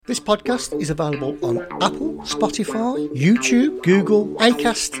This podcast is available on Apple, Spotify, YouTube, Google,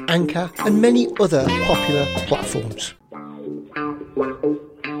 Acast, Anchor, and many other popular platforms.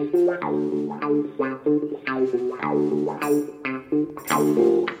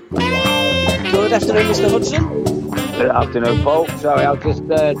 Good afternoon, Mr. Hudson. Good afternoon, Paul. Sorry, I was just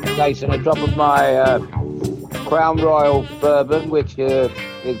tasting a drop of my Crown Royal bourbon, which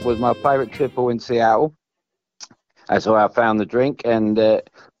it was my favourite tipple in Seattle. That's where I found the drink, and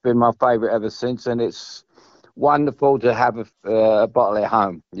been my favourite ever since. And it's wonderful to have a bottle at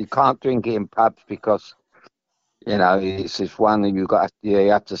home. You can't drink it in pubs because it's just one that you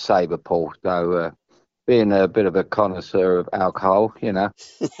have to savour, Paul. So being a bit of a connoisseur of alcohol,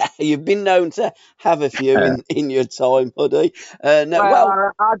 You've been known to have a few in your time, Huddy. I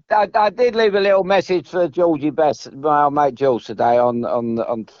did leave a little message for Georgie Best, my old mate Jules, today on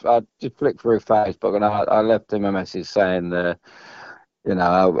I just flicked through Facebook, and I left him a message saying,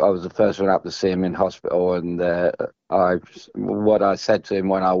 I was the first one up to see him in hospital, and what I said to him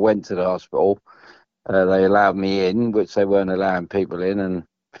when I went to the hospital, they allowed me in, which they weren't allowing people in, and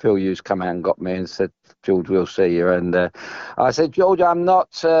Phil Hughes come out and got me and said, George, we'll see you. And I said, George, I'm not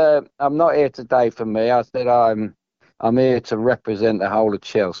here today for me. I said, I'm here to represent the whole of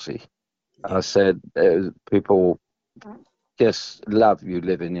Chelsea. I said, people just love you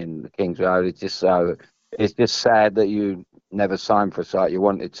living in the King's Road. It's just sad that you never signed for a site you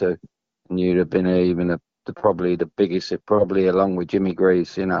wanted to, and you'd have been probably the biggest, probably along with Jimmy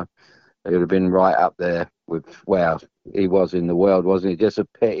Greaves, it would have been right up there with, he was in the world, wasn't he? Just a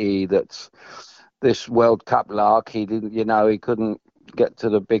pity that this World Cup lark, he didn't, he couldn't get to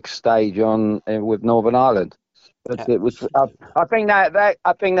the big stage with Northern Ireland. But it was, I think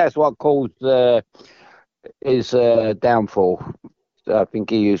that's what caused his downfall. I think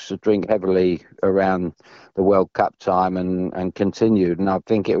he used to drink heavily around the World Cup time and continued. And I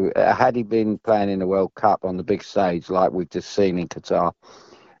think had he been playing in the World Cup on the big stage like we've just seen in Qatar,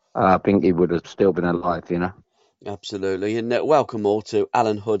 I think he would have still been alive, Absolutely. And welcome all to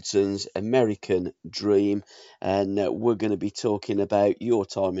Alan Hudson's American Dream. And we're going to be talking about your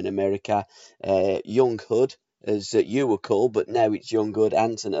time in America. Young Hud, as you were called, but now it's Young Hud.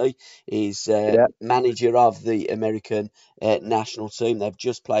 Anthony is manager of the American national team. They've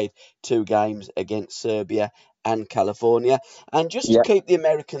just played 2 games against Serbia and California. And just to keep the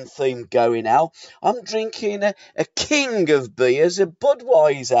American theme going, Al, I'm drinking a king of beers, a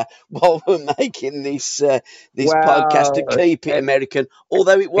Budweiser, while we're making this podcast to keep it American,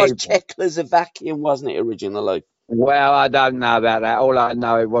 although it was Czechoslovakian, wasn't it, originally? Well, I don't know about that. All I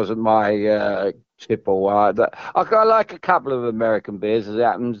know, it wasn't my tipple. I like a couple of American beers, as it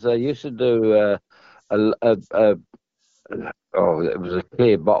happens. I used to do it was a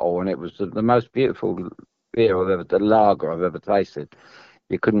clear bottle, and it was the most beautiful beer the lager I've ever tasted.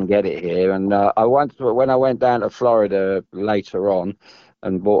 You couldn't get it here, and when I went down to Florida later on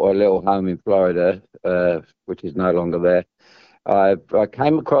and bought a little home in Florida, which is no longer there, I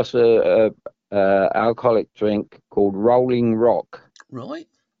came across a alcoholic drink called Rolling Rock. Right.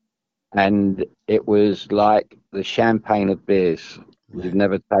 And it was like the champagne of beers. You've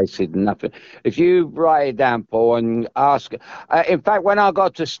never tasted nothing. If you write it down, Paul, and ask... in fact, when I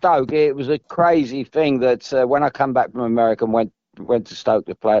got to Stoke, it was a crazy thing that when I come back from America and went to Stoke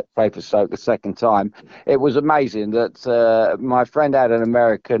to play for Stoke the second time, it was amazing that my friend had an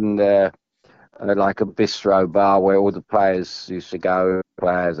American, like a bistro bar where all the players used to go,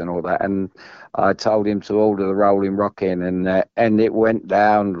 players and all that. And I told him to order the Rolling Rock in, and it went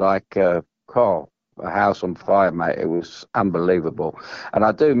down like a house on fire, mate. It was unbelievable, and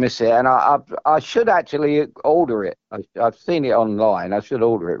I do miss it. And I should actually order it. I've seen it online. I should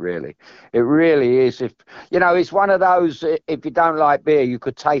order it. Really, it really is. If it's one of those. If you don't like beer, you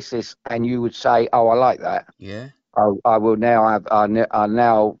could taste this and you would say, "Oh, I like that." Yeah. I will now have. I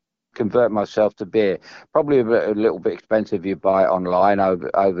now convert myself to beer. Probably a little bit expensive if you buy it online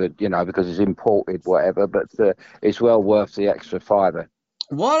over because it's imported, whatever. But it's well worth the extra $5.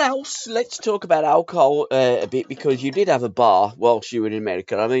 What else? Let's talk about alcohol a bit, because you did have a bar whilst you were in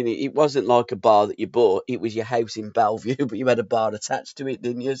America. I mean, it wasn't like a bar that you bought. It was your house in Bellevue, but you had a bar attached to it,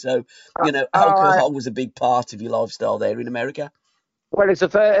 didn't you? So, alcohol was a big part of your lifestyle there in America. Well, it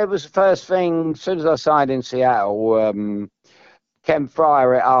was the first thing. As soon as I signed in Seattle, Ken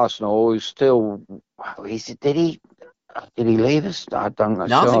Fryer at Arsenal, who's still... Did he leave us? I don't know.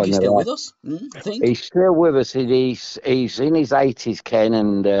 No, I think he's still with us. I think he's still with us. He's in his 80s, Ken,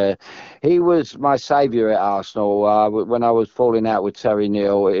 and he was my saviour at Arsenal when I was falling out with Terry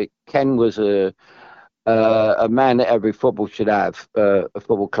Neal. Ken was a man that every football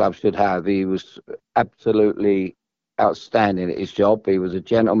club should have. He was absolutely outstanding at his job. He was a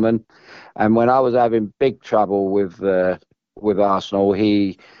gentleman, and when I was having big trouble with Arsenal,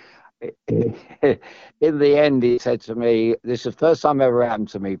 he in the end, he said to me, "This is the first time ever happened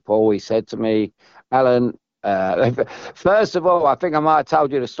to me, Paul." He said to me, "Alan, first of all, I think I might have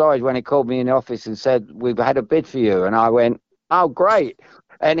told you the story when he called me in the office and said we've had a bid for you." And I went, "Oh, great!"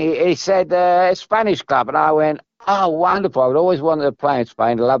 And he said, "A Spanish club," and I went, "Oh, wonderful! I'd always wanted to play in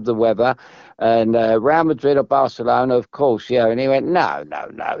Spain. I love the weather." And Real Madrid or Barcelona, of course, yeah. And he went, "No, no,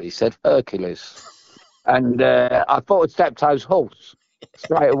 no." He said, "Hercules." And I thought of Steptoe's horse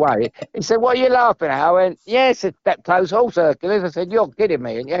straight away. He said, "What are you laughing at?" I went, "Yes, it's Steptoe's horse, Hercules." I said, "You're kidding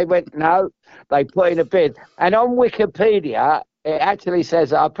me." And he went, "No, they put in a bid." And on Wikipedia, it actually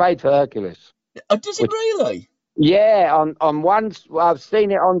says that I played for Hercules. Oh, does it really? Yeah, on one, I've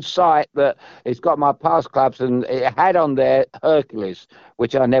seen it on site that it's got my past clubs, and it had on there Hercules,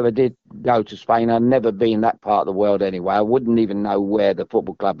 which I never did go to Spain. I've never been that part of the world anyway. I wouldn't even know where the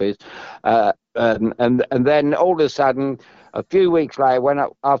football club is. And then all of a sudden, a few weeks later,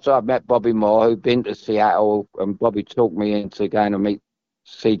 after I'd met Bobby Moore, who'd been to Seattle, and Bobby talked me into going to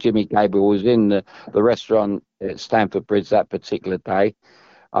see Jimmy Gabriel, who was in the restaurant at Stamford Bridge that particular day.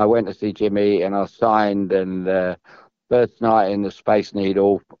 I went to see Jimmy and I signed, and first night in the Space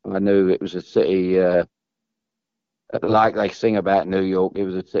Needle, I knew it was a city, like they sing about New York, it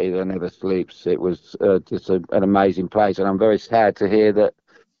was a city that never sleeps. It was just an amazing place, and I'm very sad to hear that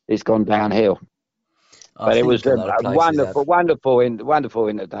it's gone downhill. But it was a a lot of places wonderful, have. wonderful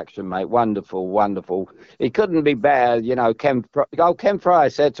introduction, mate. Wonderful, wonderful. It couldn't be better, you know. Ken Fry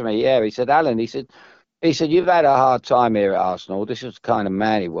said to me, yeah, he said, "Alan," he said, "You've had a hard time here at Arsenal." This is the kind of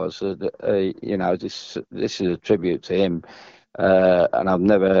man he was. You know, this is a tribute to him. And I've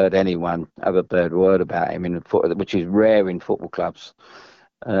never heard anyone have a bad word about him in the foot, which is rare in football clubs.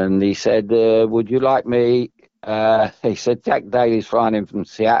 And he said, "Would you like me?" He said, "Jack Daly's flying in from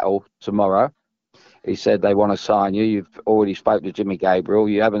Seattle tomorrow." He said, "They want to sign you. You've already spoke to Jimmy Gabriel.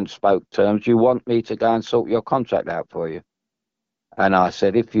 You haven't spoke terms. You want me to go and sort your contract out for you?" And I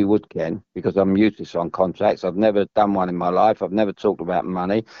said, "If you would, Ken, because I'm useless on contracts. I've never done one in my life. I've never talked about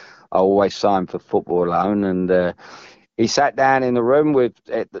money. I always sign for football alone." And he sat down in the room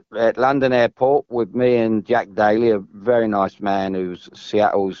at London Airport with me and Jack Daly, a very nice man who's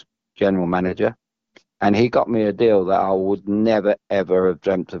Seattle's general manager. And he got me a deal that I would never, ever have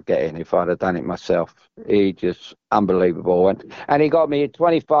dreamt of getting if I'd have done it myself. He just unbelievable. And he got me a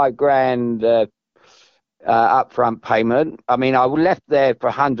 25 grand upfront payment. I mean, I left there for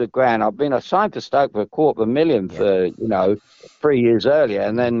 100 grand. I signed for Stoke for $250,000 for, you know, 3 years earlier.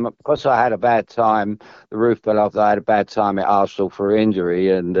 And then because I had a bad time, the roof fell off. I had a bad time at Arsenal for injury,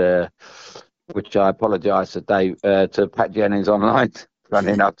 and which I apologise to Pat Jennings online.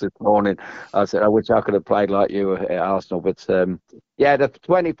 Running up this morning, I said, "I wish I could have played like you at Arsenal." But yeah, the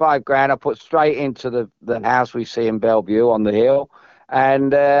 25 grand I put straight into the house we see in Bellevue on the hill,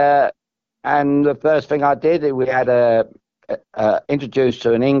 and the first thing I did, we had introduced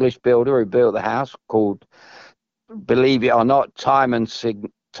to an English builder who built the house called, believe it or not, Timon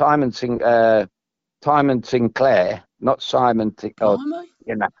Sinclair, not Simon. Blimey.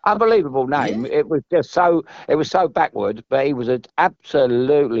 You know, unbelievable name. Yeah. It was so backward, but he was an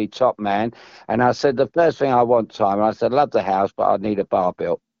absolutely top man. And I said, the first thing I want, Simon, I said, "I love the house, but I need a bar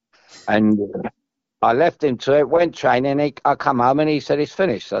built." And I left him to it, went training. I come home and he said, "It's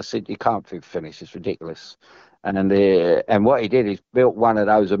finished." I said, "You can't be finished. It's ridiculous." And what he did is built one of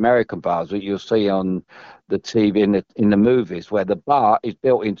those American bars that you'll see on the TV in the movies, where the bar is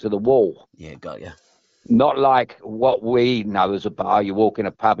built into the wall. Yeah, got you. Not like what we know as a bar. You walk in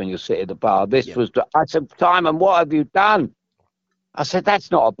a pub and you sit at the bar. I said, "Simon, what have you done?" I said,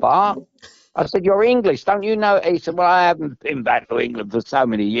 "That's not a bar." I said, "You're English, don't you know?" He said, "Well, I haven't been back to England for so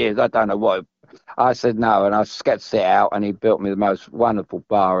many years. I don't know what." I said, "No," and I sketched it out, and he built me the most wonderful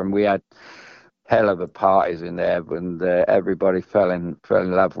bar, and we had hell of a parties in there, and everybody fell in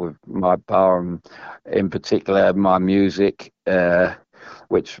love with my bar, and in particular my music,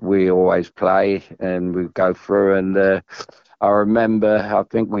 which we always play, and we go through. And I remember, I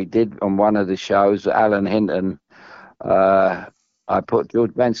think we did on one of the shows, Alan Hinton. I put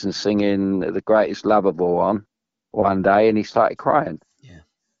George Benson singing "The Greatest Love of All" on one day, and he started crying. Yeah.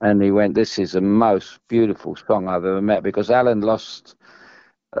 And he went, "This is the most beautiful song I've ever met," because Alan lost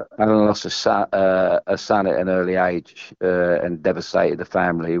a son at an early age, and devastated the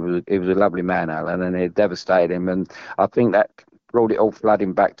family. He was a lovely man, Alan, and it devastated him. And I think that brought it all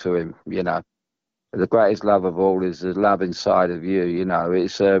flooding back to him. You know, the greatest love of all is the love inside of you. You know, it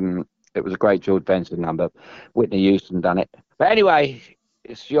was a great George Benson number. Whitney Houston done it. But anyway,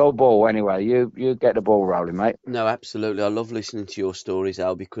 it's your ball anyway. You get the ball rolling, mate. No, absolutely. I love listening to your stories,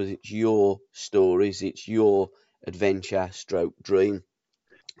 Al, because it's your stories, it's your adventure stroke dream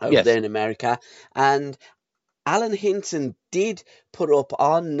over there Yes. in America. And Alan Hinton did put up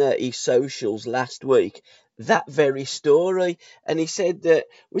on his socials last week that very story, and he said that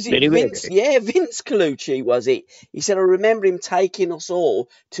was it Did he Vince? really? Yeah, Vince Colucci was it? He said I remember him taking us all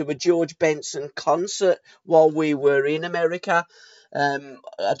to a George Benson concert while we were in America.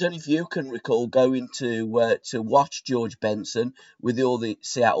 I don't know if you can recall going to watch George Benson with all the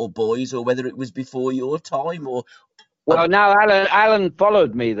Seattle boys, or whether it was before your time, or uh, Well, no, Alan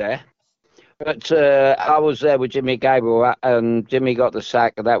followed me there. But I was there with Jimmy Gabriel, and Jimmy got the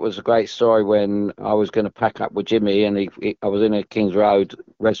sack. And that was a great story when I was going to pack up with Jimmy, and I was in a Kings Road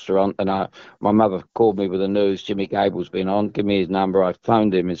restaurant, and my mother called me with the news Jimmy Gabriel's been on. Give me his number. I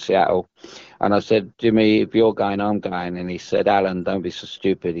phoned him in Seattle, and I said, Jimmy, if you're going, I'm going. And he said, Alan, don't be so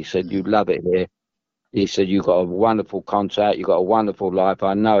stupid. He said, you love it here. He said, you've got a wonderful contact, you've got a wonderful life.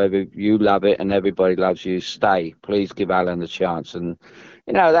 I know you love it and everybody loves you. Stay. Please give Alan a chance. And,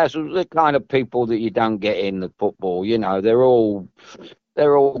 that's the kind of people that you don't get in the football. They're all,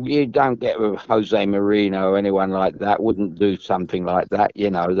 you don't get with Jose Marino or anyone like that, wouldn't do something like that.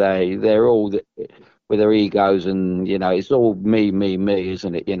 They're all with their egos and, it's all me,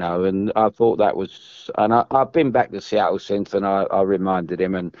 isn't it? And I thought that was, and I've been back to Seattle since, and I reminded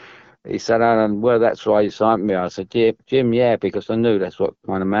him, and he said, Alan, well, that's why you signed me. I said, Jim, yeah, because I knew that's what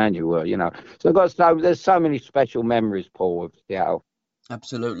kind of man you were. So there's so many special memories, Paul, of Seattle.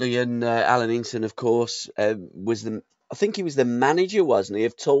 absolutely. And Alan Hinton, of course, I think he was the manager, wasn't he,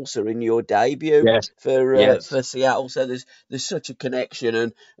 of Tulsa in your debut Yes, yes. for Seattle. So there's such a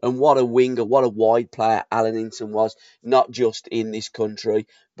connection, and what a winger, what a wide player Alan Hinton was, not just in this country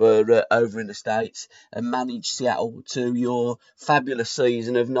but over in the States, and managed Seattle to your fabulous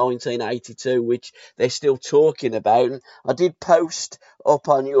season of 1982, which they're still talking about. And I did post up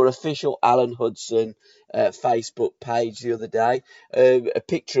on your official Alan Hudson Facebook page the other day a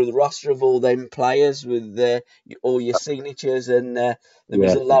picture of the roster of all them players with all your signatures, and there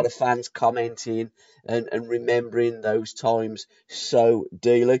was Yeah. a lot of fans commenting and remembering those times so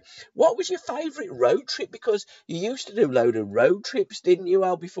dearly. What was your favourite road trip? Because you used to do a load of road trips, didn't you,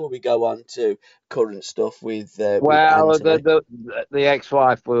 Al, before we go on to current stuff with Well, Anthony? the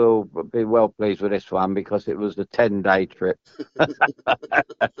ex-wife will be well pleased with this one because it was a 10-day trip.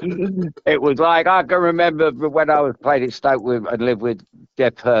 It was like I can remember when I was playing at Stoke with and lived with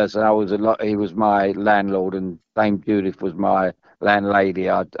Jeff Hurst, and I was a lot. He was my landlord, and Dame Judith was my landlady.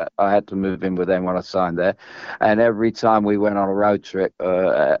 I had to move in with them when I signed there, and every time we went on a road trip,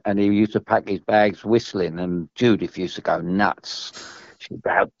 and he used to pack his bags whistling, and Judith used to go nuts. She'd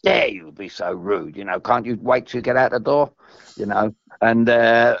go, "How dare you be so rude? Can't you wait till you get out the door?" You know. And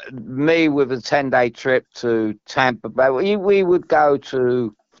me with a 10-day trip to Tampa Bay, we would go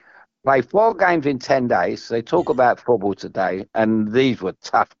to play 4 games in 10 days. They talk about football today, and these were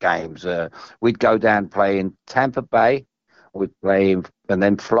tough games. We'd go down play in Tampa Bay, we'd play and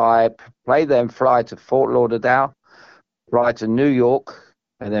then fly to Fort Lauderdale, fly to New York,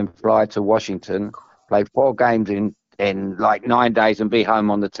 and then fly to Washington, play 4 games in like 9 days and be home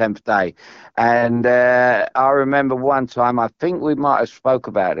on the 10th day. And I remember one time, I think we might have spoke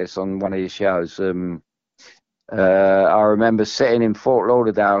about this on one of your shows. I remember sitting in Fort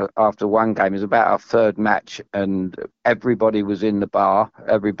Lauderdale after one game. It was about our third match, and everybody was in the bar.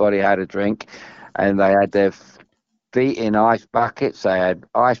 Everybody had a drink, and they had their feet in ice buckets. They had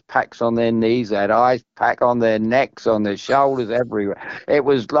ice packs on their knees. They had ice pack on their necks, on their shoulders, everywhere. It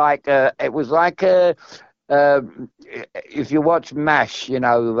was like a. Uh, if you watch MASH, with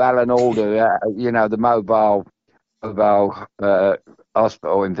Alan Alda, the mobile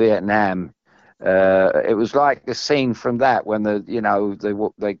hospital in Vietnam. It was like a scene from that when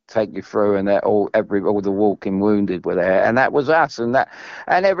they take you through and they're all the walking wounded were there, and that was us, and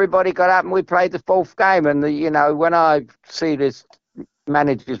everybody got up and we played the fourth game, and when I see this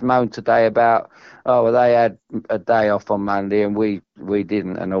managers moan today about well, they had a day off on Monday and we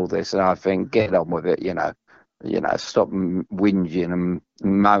didn't and all this, and I think get on with it, stop whinging and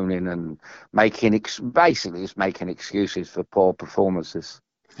moaning and basically just making excuses for poor performances.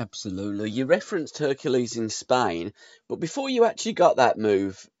 Absolutely. You referenced Hercules in Spain, but before you actually got that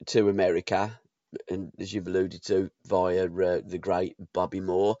move to America, and as you've alluded to via the great Bobby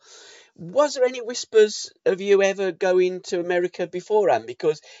Moore, was there any whispers of you ever going to America beforehand?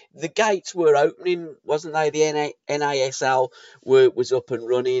 Because the gates were opening, wasn't they? The NASL was up and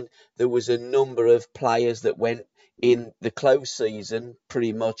running. There was a number of players that went in the close season,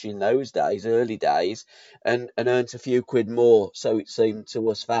 pretty much in those days, early days, and earned a few quid more, so it seemed to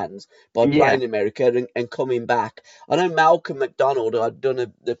us fans, by Yeah, playing America and coming back. I know Malcolm McDonald, I'd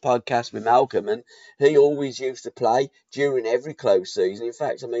done the podcast with Malcolm, and he always used to play during every close season. In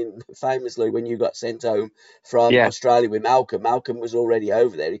fact, I mean, famously, when you got sent home from yeah. Australia with Malcolm, Malcolm was already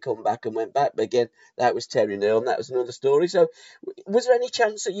over there. He come back and went back. But again, that was Terry Neal, and that was another story. So, was there any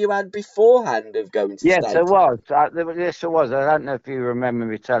chance that you had beforehand of going to Yes, there state? was. Yes, there was. I don't know if you remember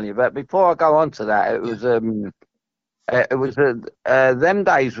me telling you, but before I go on to that, Yeah, it was them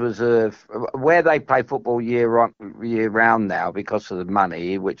days was where they play football year round now because of the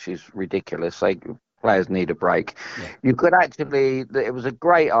money, which is ridiculous. Players need a break. yeah, You could actually, it was a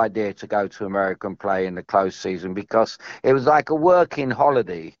great idea to go to America and play in the close season because it was like a working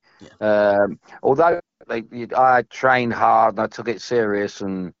holiday. yeah, Although I trained hard and I took it serious,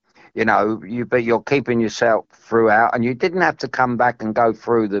 and but you're keeping yourself throughout, and you didn't have to come back and go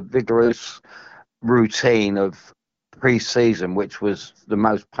through the vigorous routine of pre-season, which was the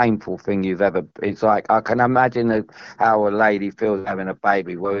most painful thing you've ever. It's like I can imagine how a lady feels having a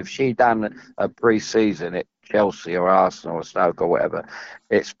baby. Well, if she done a pre-season at Chelsea or Arsenal or Stoke or whatever,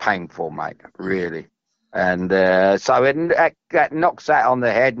 it's painful, mate. Really. And so that knocks that on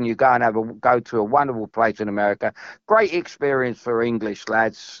the head, and you go and go to a wonderful place in America. Great experience for English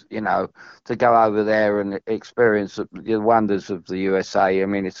lads, to go over there and experience the wonders of the USA. I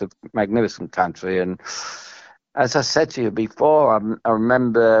mean, it's a magnificent country, and as I said to you before, I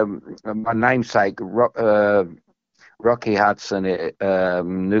remember my namesake, Rocky Hudson at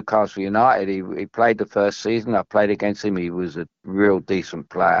Newcastle United. He played the first season. I played against him. He was a real decent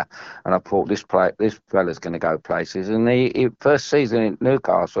player, and I thought this fella's going to go places. And he first season at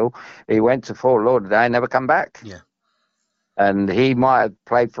Newcastle, he went to Fort Lauderdale and never come back. yeah. And he might have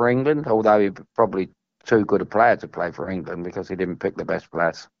played for England, although he probably too good a player to play for England because he didn't pick the best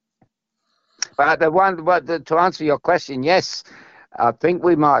players. But to answer your question, yes, I think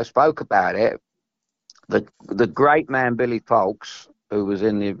we might have spoke about it. The great man Billy Foulkes, who was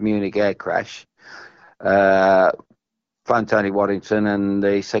in the Munich air crash, phoned Tony Waddington, and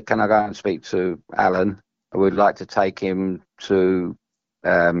he said, "Can I go and speak to Alan? We'd like to take him to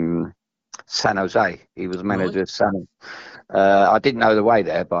San Jose." He was manager of San. I didn't know the way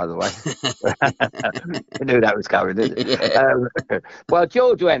there, by the way. I knew that was going, didn't it? Yeah. Well,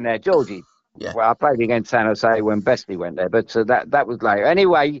 George went there, Georgie. Yeah. Well, I played against San Jose when Bestie went there, but that was later.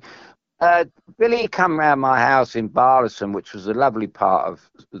 Anyway, Billy come round my house in Barlison, which was a lovely part of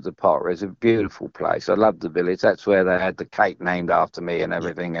the Potter. It's a beautiful place. I love the village. That's where they had the cake named after me and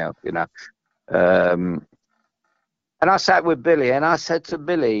everything else, And I sat with Billy, and I said to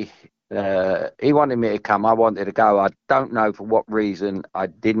Billy, he wanted me to come. I wanted to go. I don't know for what reason I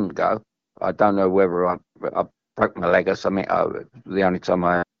didn't go. I don't know whether I broke my leg or something. The only time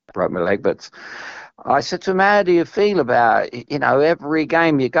I broke my leg, but I said to him, "How do you feel about, every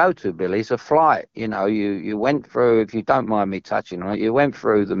game you go to, Billy, it's a flight. You went through, if you don't mind me touching on it, you went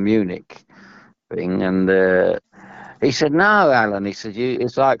through the Munich thing." And he said, "No, Alan," he said,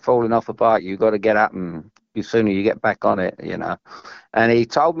 it's like falling off a bike. You got to get up, and the sooner you get back on it, And he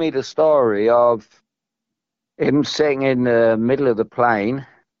told me the story of him sitting in the middle of the plane,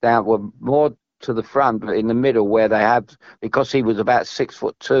 more to the front, but in the middle where they have, because he was about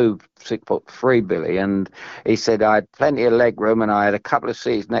 6'2", 6'3", Billy, and he said I had plenty of leg room and I had a couple of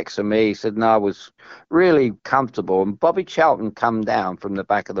seats next to me. He said, and I was really comfortable. And Bobby Charlton come down from the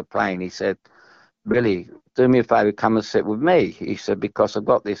back of the plane. He said, "Billy, do me a favour, come and sit with me." He said, "Because I've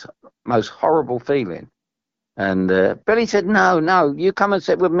got this most horrible feeling." And Billy said, no, you come and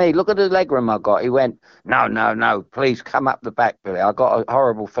sit with me. Look at the legroom I got." He went, no, please come up the back, Billy. I got a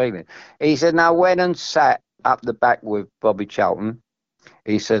horrible feeling. He said, "Now went and sat up the back with Bobby Charlton."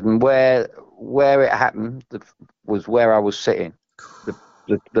 He said, "And where it happened was where I was sitting.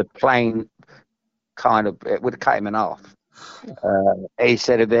 The plane it would have cut him in half." He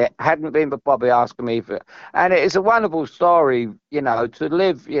said, "If it hadn't been for Bobby asking me for," and it's a wonderful story, to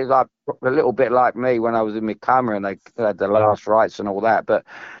live, like a little bit like me when I was in my coma and they had the last rites and all that. But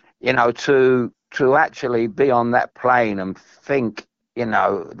to actually be on that plane and think,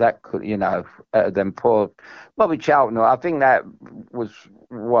 that could, then poor Bobby Charlton. I think that was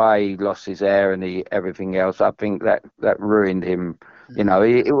why he lost his hair and everything else. I think that ruined him.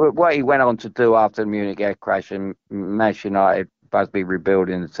 What he went on to do after the Munich air crash and Manchester United, Busby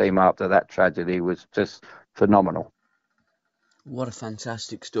rebuilding the team after that tragedy, was just phenomenal. What a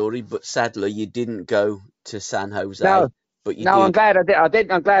fantastic story, but sadly you didn't go to San Jose. No, but you No, I'm did. glad I did.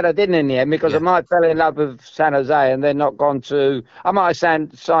 I'm glad I didn't in the end because I Yeah. might fell in love with San Jose and then not gone to. I might have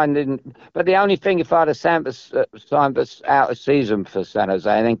signed in, but the only thing if I'd have signed us out of season for San Jose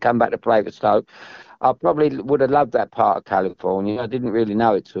and then come back to play for Stoke, I probably would have loved that part of California. I didn't really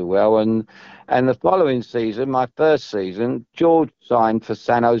know it too well, and the following season, my first season, George signed for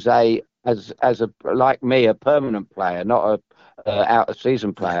San Jose as a like me, a permanent player, not a out of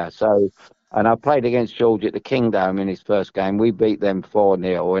season Yeah. player. So. And I played against George at the Kingdom in his first game. We beat them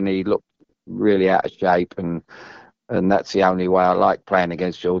 4-0, and he looked really out of shape. And that's the only way I like playing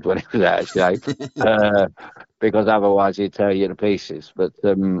against George when he was out of shape, because otherwise he'd tear you to pieces. But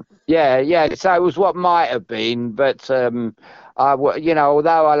yeah. So it was what might have been, but although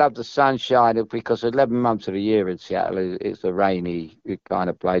I love the sunshine, because 11 months of the year in Seattle it's a rainy kind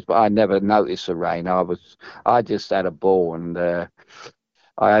of place. But I never noticed the rain. I just had a ball and.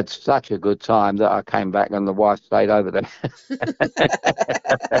 I had such a good time that I came back and the wife stayed over there.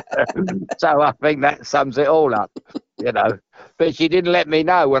 So I think that sums it all up, you know. But she didn't let me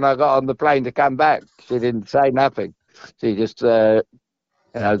know when I got on the plane to come back. She didn't say nothing. She just, took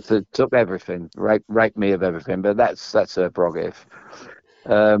everything, raped me of everything. But that's her prerogative.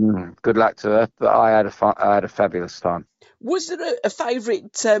 Good luck to her. But I had a fabulous time. Was there a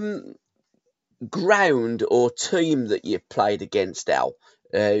favourite ground or team that you played against, Al,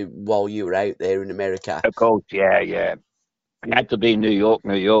 while you were out there in America? Of course, yeah. It had to be New York,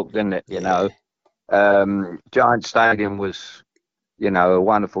 didn't it? Yeah. Giant Stadium was, a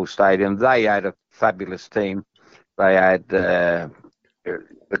wonderful stadium. They had a fabulous team. They had the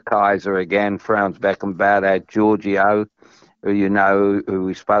Kaiser again, Franz Beckenbauer. They had Giorgio, who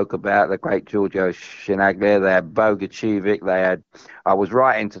we spoke about, the great Giorgio Shinaglia. They had Bogacivic. I was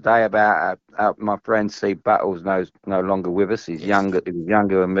writing today about my friend Steve Buttles, no longer with us. He was younger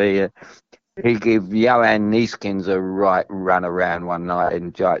than me. He gave Johan Neeskens a right run around one night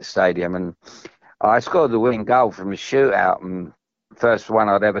in Giant Stadium, and I scored the winning goal from a shootout, and first one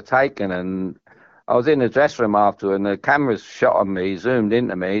I'd ever taken. And I was in the dressing room after, and the cameras shot on me, zoomed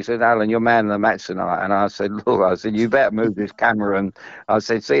into me. He said, "Alan, you're man of the match tonight." And I said, "Look," I said, "you better move this camera." And I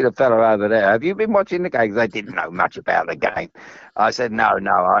said, "See the fellow over there? Have you been watching the game?" They didn't know much about the game. I said, "No,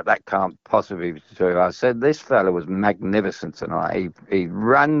 that can't possibly be true." I said, "This fellow was magnificent tonight. He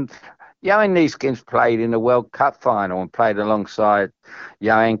ran." Johan Neeskens played in the World Cup final and played alongside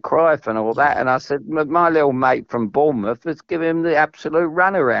Johan Cruyff and all that. Yeah. And I said, my little mate from Bournemouth, let's give him the absolute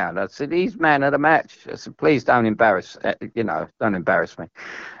runaround. I said, he's man of the match. I said, please don't embarrass me.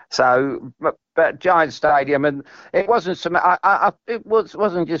 So, but Giant Stadium, and it wasn't some.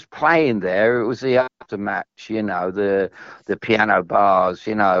 Wasn't just playing there. It was the aftermatch, the piano bars,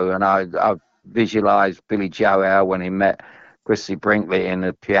 and I visualised Billy Joel when he met Chrissy Brinkley in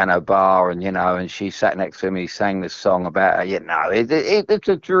the piano bar, and she sat next to me, sang this song about her. It's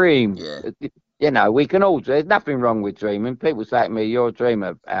a dream. Yeah. We can all. There's nothing wrong with dreaming. People say to me, "You're a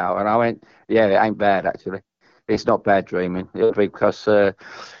dreamer, Al," and I went, "Yeah, it ain't bad actually. It's not bad dreaming because."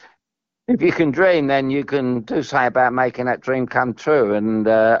 If you can dream, then you can do something about making that dream come true. And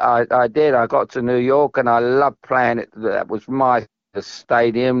I did. I got to New York, and I loved playing it. That was my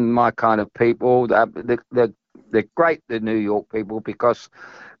stadium, my kind of people. They're great, the New York people, because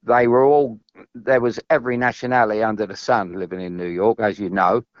they were all. There was every nationality under the sun living in New York, as you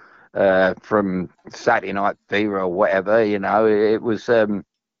know, from Saturday Night Fever or whatever. It was.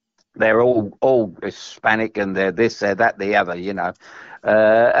 They're all Hispanic, and they're this, they're that, the other,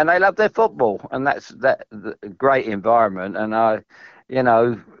 and they love their football, and that's the great environment. And I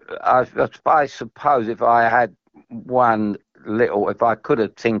suppose if I had if I could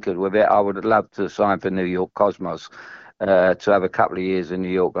have tinkered with it, I would have loved to sign for New York Cosmos, to have a couple of years in New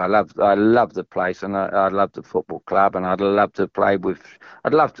York. I love the place, and I love the football club, and I'd love to play with.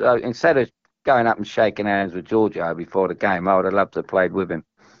 I'd love to instead of going up and shaking hands with Giorgio before the game, I would have loved to have played with him.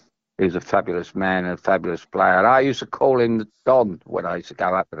 He was a fabulous man and a fabulous player. And I used to call him Don when I used to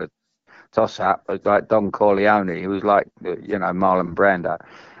go up at a toss-up. It was like Don Corleone. He was like, Marlon Brando,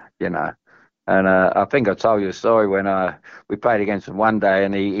 you know. And I think I told you a story when we played against him one day,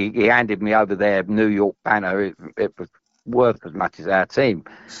 and he handed me over their New York banner. It was worth as much as our team.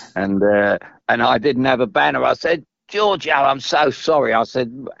 And I didn't have a banner. I said, "Giorgio, I'm so sorry." I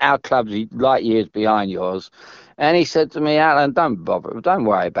said, "Our club's light years behind yours." And he said to me, "Alan, don't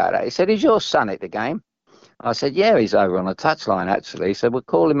worry about that." He said, "Is your son at the game?" I said, "Yeah, he's over on the touchline, actually." He said, "We'll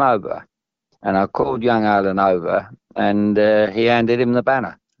call him over." And I called young Alan over, and he handed him the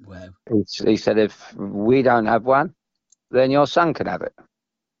banner. Wow. He said, "If we don't have one, then your son can have it."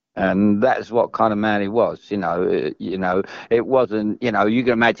 And that's what kind of man he was, It wasn't, you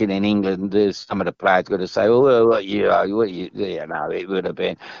can imagine in England, there's some of the players going to say, "Oh, well, it would have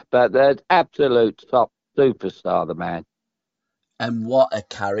been," but the absolute top superstar, the man. And what a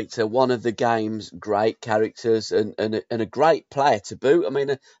character! One of the game's great characters, and a great player to boot. I mean,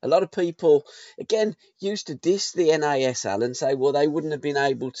 a lot of people again used to diss the NASL and say, well, they wouldn't have been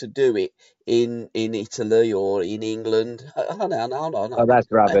able to do it in Italy or in England. Oh, Hold on. that's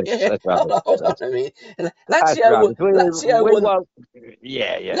rubbish. Yeah, That's rubbish. hold on a minute. That's Lazio, rubbish. We, Lazio we won. won't.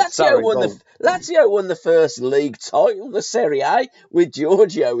 Yeah, yeah. Sorry, go on. Lazio won the first league title, the Serie A, with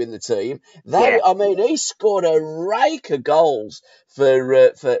Giorgio in the team. Yeah, I mean, he scored a rake of goals for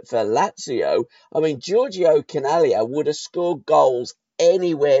Lazio. I mean, Giorgio Canaglia would have scored goals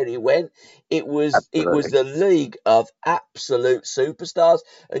anywhere he went. It was absolutely. the league of absolute superstars.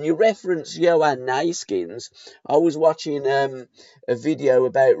 And you reference Johan Naiskins. I was watching a video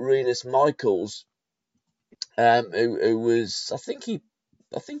about Rinus Michaels, who was, I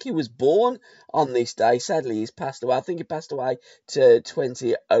think he was born on this day. Sadly, he's passed away. I think he passed away to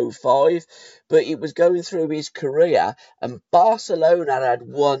 2005, but it was going through his career, and Barcelona had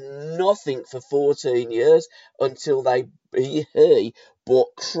won nothing for 14 years until he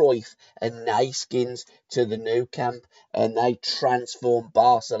brought Cruyff and Naiskins to the new camp, and they transformed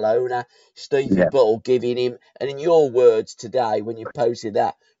Barcelona. Stevie Yeah, Buttle giving him, and in your words today, when you posted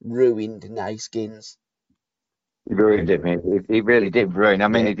that, ruined Naiskins. he ruined it, man. He really did ruin. I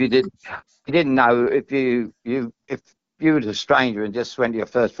mean, Yeah, you didn't know if you was a stranger and just went to your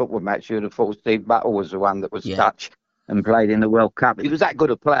first football match, you'd have thought Steve Buttle was the one that was yeah, Dutch and played in the World Cup. He was that good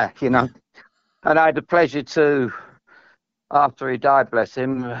a player. yeah. And I had the pleasure to, after he died, bless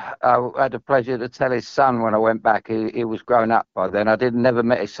him, I had the pleasure to tell his son when I went back. He was grown up by then. I didn't never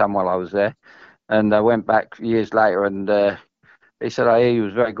met his son while I was there, and I went back years later, and he said, "I hear you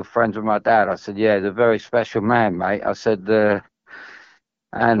was very good friends with my dad." I said, "Yeah, he's a very special man, mate." I said,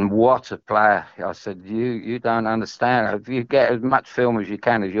 "And what a player!" I said, "You don't understand. If you get as much film as you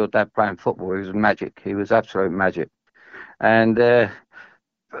can of your dad playing football, he was magic. He was absolute magic." And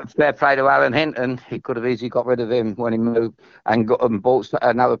fair play to Alan Hinton. He could have easily got rid of him when he moved and got and bought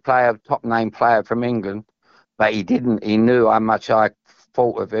another player, top name player from England, but he didn't. He knew how much I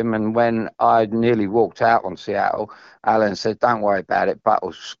thought of him, and when I nearly walked out on Seattle, Alan said, "Don't worry about it.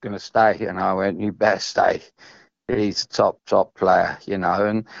 Buttle's going to stay," and I went, "You better stay. He's a top player, you know."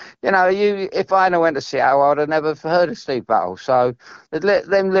 And if I hadn't went to Seattle, I'd have never heard of Steve Buttle. So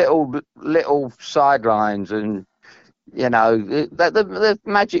them little sidelines, and the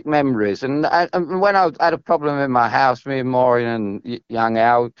magic memories. And when I had a problem in my house, me and Maureen and young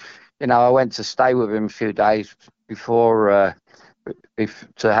Al, I went to stay with him a few days before.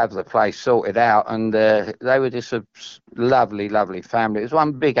 To have the place sorted out, and they were just a lovely, lovely family. It was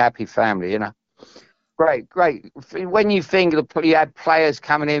one big happy family. Great, great. When you think you had players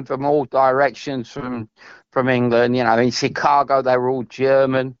coming in from all directions from England, in Chicago they were all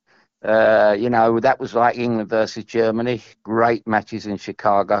German. That was like England versus Germany. Great matches in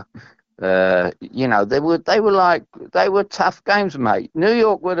Chicago. They were tough games, mate. New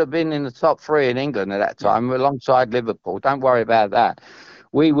York would have been in the top three in England at that Yeah. time, alongside Liverpool. Don't worry about that.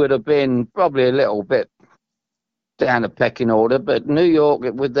 We would have been probably a little bit down the pecking order, but New York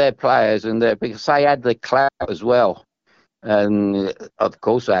with their players because they had the clout as well. And of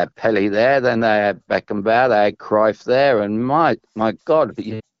course, they had Pelé there, then they had Beckenbauer, they had Cruyff there, and my God,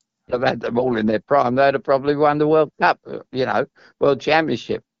 have had them all in their prime. They'd have probably won the World Cup, World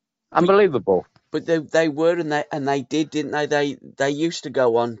Championship. But Unbelievable. but they were, and they did, didn't they? They used to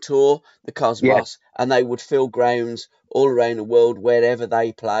go on tour, the Yeah, Cosmos, and they would fill grounds all around the world wherever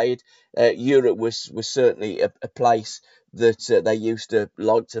they played. Europe was certainly a place that they used to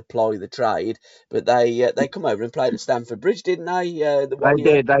like to ply the trade, but they come over and played at Stamford Bridge, didn't they? The they one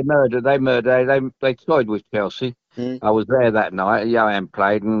year. did. They toyed with Chelsea. Hmm. I was there that night. Johan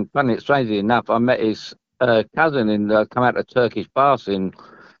played, and strangely enough, I met his cousin come out of Turkish baths in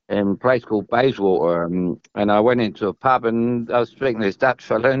a place called Bayswater, and I went into a pub and I was speaking to this Dutch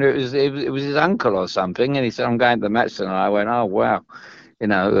fellow, and it was his uncle or something, and he said, "I'm going to the match tonight." I went, "Oh wow," you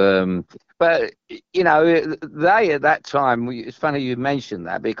know. But they at that time, it's funny you mentioned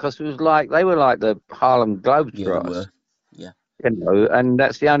that because it was like they were like the Harlem Yeah, they Globetrotters, were. Yeah. and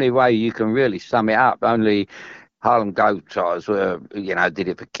that's the only way you can really sum it up. Only Harlem Globetrotters were, did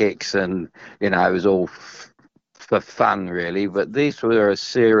it for kicks, and it was all for fun, really. But these were a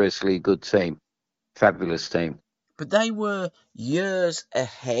seriously good team, fabulous team. But they were years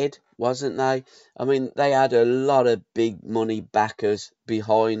ahead, wasn't they? I mean, they had a lot of big money backers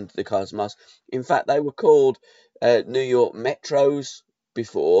behind the Cosmos. In fact, they were called New York Metros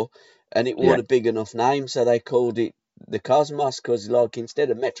before, and it Yeah. wasn't a big enough name, so they called it the Cosmos, because like instead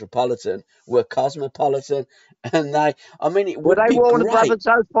of Metropolitan, we're Cosmopolitan, and I mean, it Were would they be Warner great. Brothers,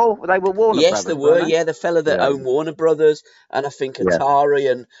 those, Paul? They were Warner Yes, there Brothers, were. weren't Yeah, the fella they? that owned Warner Brothers, and I think Yeah.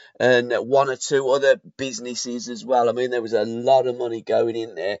 Atari, and one or two other businesses as well. I mean, there was a lot of money going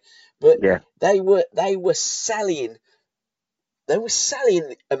in there, but Yeah. they were selling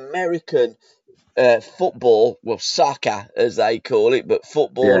American football, well, soccer as they call it, but Yeah.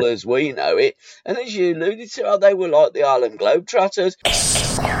 football as we know it. And as you alluded to, they were like the Harlem Globetrotters.